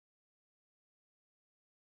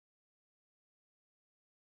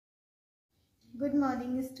Good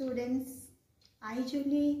morning students. I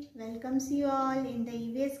Julie welcomes you all in the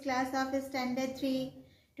EVS class of Standard 3.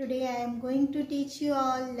 Today I am going to teach you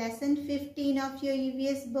all lesson 15 of your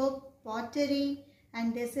EVS book Pottery,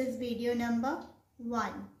 and this is video number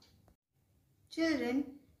 1. Children,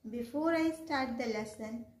 before I start the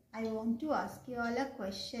lesson, I want to ask you all a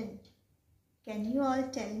question. Can you all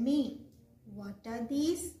tell me what are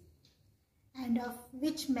these and of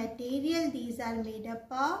which material these are made up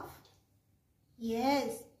of?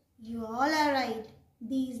 Yes, you all are right.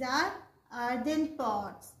 These are earthen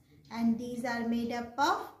pots and these are made up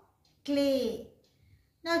of clay.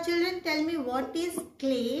 Now children, tell me, what is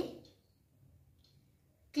clay?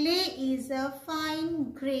 Clay is a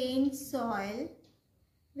fine grained soil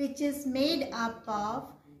which is made up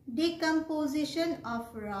of decomposition of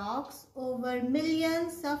rocks over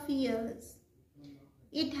millions of years.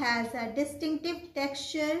 It has a distinctive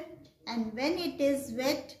texture, and when it is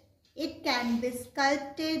wet, it can be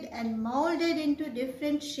sculpted and molded into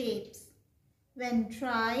different shapes. When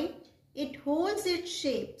dry, it holds its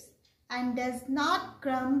shapes and does not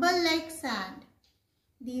crumble like sand.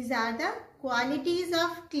 These are the qualities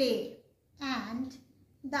of clay. And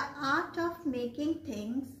the art of making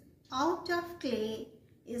things out of clay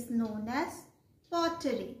is known as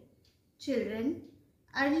pottery. Children,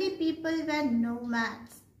 early people were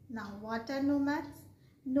nomads. Now what are nomads?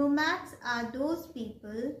 Nomads are those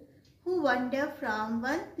people who wander from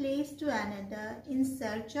one place to another in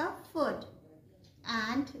search of food.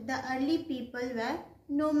 And the early people were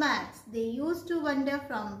nomads. They used to wander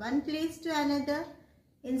from one place to another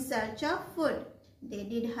in search of food. They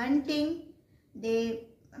did hunting, they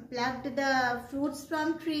plucked the fruits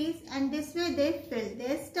from trees, and this way they filled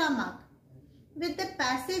their stomach. With the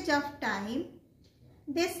passage of time,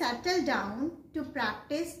 they settled down to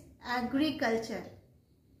practice agriculture.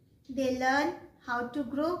 They learned how to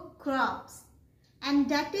grow crops, and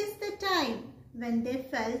that is the time when they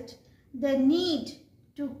felt the need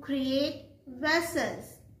to create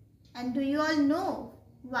vessels. And do you all know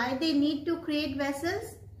why they need to create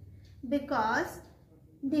vessels? Because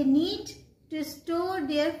they need to store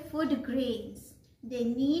their food grains. They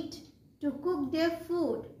need to cook their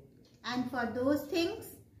food, and for those things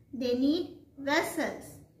they need vessels.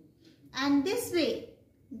 And this way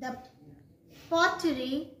the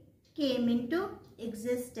pottery came into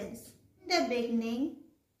existence. In the beginning,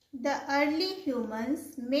 the early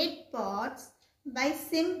humans made pots by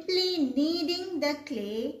simply kneading the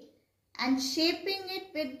clay and shaping it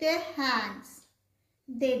with their hands.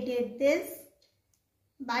 They did this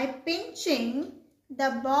by pinching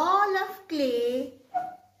the ball of clay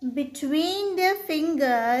between their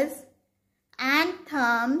fingers and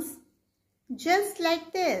thumbs, just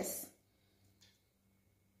like this.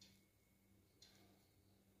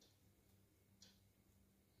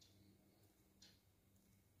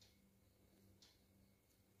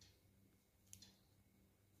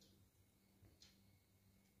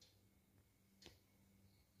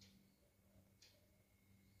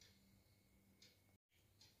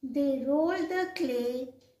 They rolled the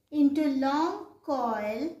clay into long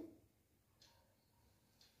coil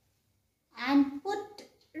and put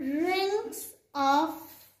rings of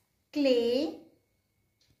clay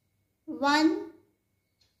one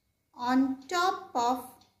on top of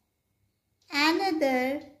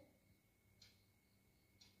another.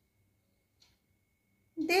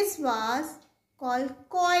 This was called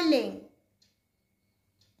coiling.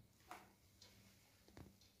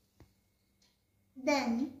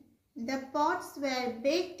 Then the pots were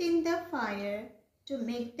baked in the fire to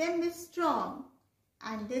make them strong,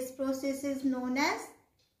 and this process is known as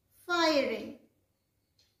firing.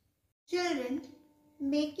 Children,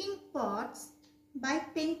 making pots by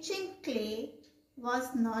pinching clay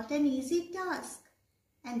was not an easy task,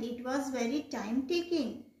 and it was very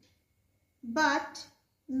time-taking. But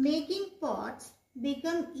making pots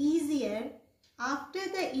became easier after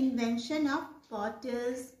the invention of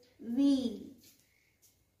potter's wheel.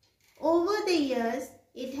 Over the years,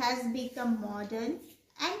 it has become modern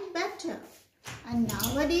and better. And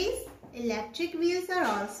nowadays, electric wheels are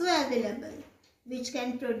also available, which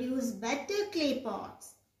can produce better clay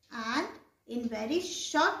pots and in very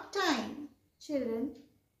short time. Children,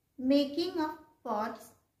 making of pots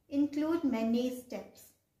include many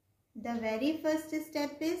steps. The very first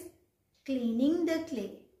step is cleaning the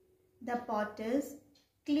clay. The potters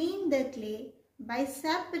clean the clay by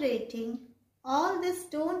separating all the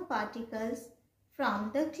stone particles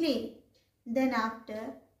from the clay. Then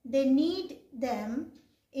after, they knead them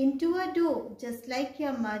into a dough, just like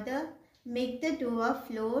your mother make the dough of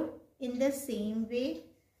flour. In the same way,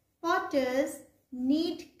 potters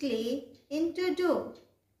knead clay into dough.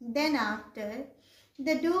 Then after,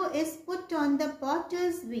 The dough is put on the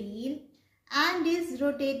potter's wheel and is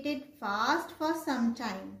rotated fast for some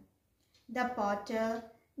time. The potter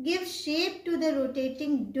gives shape to the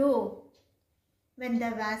rotating dough. When the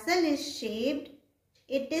vessel is shaped,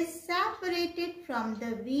 it is separated from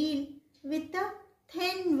the wheel with a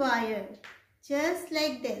thin wire, just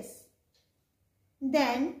like this.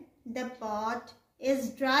 Then the pot is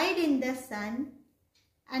dried in the sun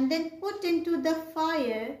and then put into the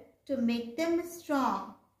fire to make them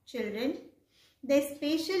strong. Children, the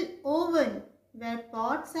special oven where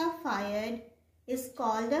pots are fired is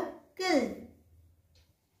called a kiln.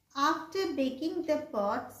 After baking the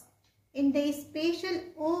pots in the special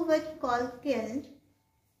oven called kiln,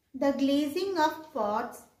 the glazing of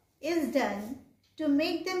pots is done to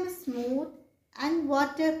make them smooth and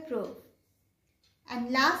waterproof.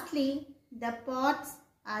 And lastly, the pots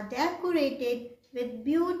are decorated with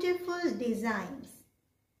beautiful designs.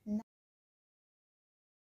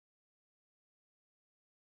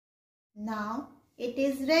 Now it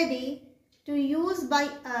is ready to use by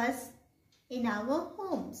us in our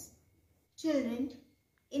homes. Children,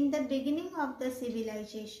 in the beginning of the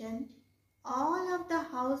civilization, all of the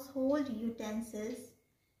household utensils,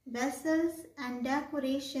 vessels and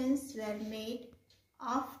decorations were made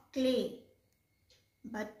of clay.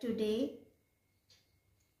 But today,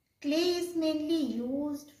 clay is mainly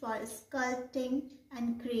used for sculpting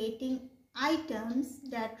and creating items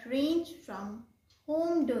that range from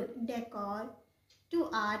home decor to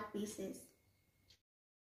art pieces.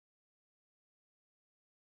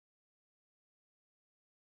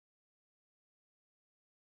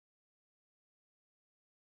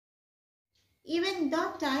 Even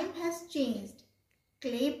though time has changed,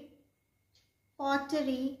 clay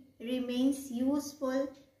pottery remains useful,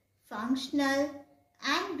 functional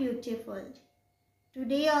and beautiful.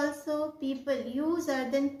 Today also people use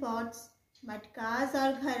earthen pots, matkas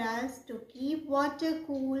or gharas to keep water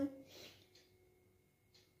cool.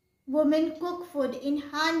 Women cook food in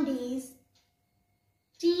handis.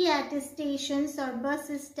 Tea at stations or bus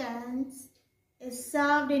stands is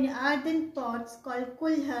served in earthen pots called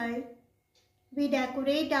kulhar. We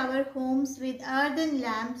decorate our homes with earthen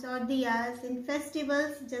lamps or diyas in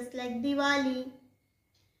festivals just like Diwali.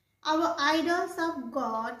 Our idols of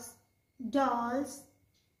gods, dolls,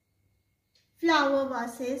 flower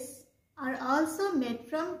vases are also made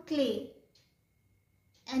from clay.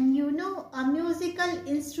 And you know, a musical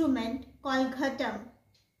instrument called ghatam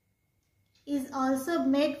is also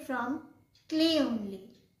made from clay only.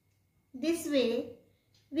 This way,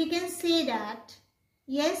 we can say that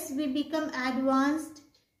yes, we become advanced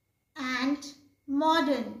and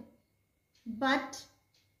modern, but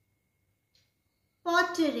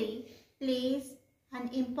pottery plays an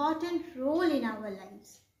important role in our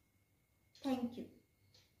lives. Thank you.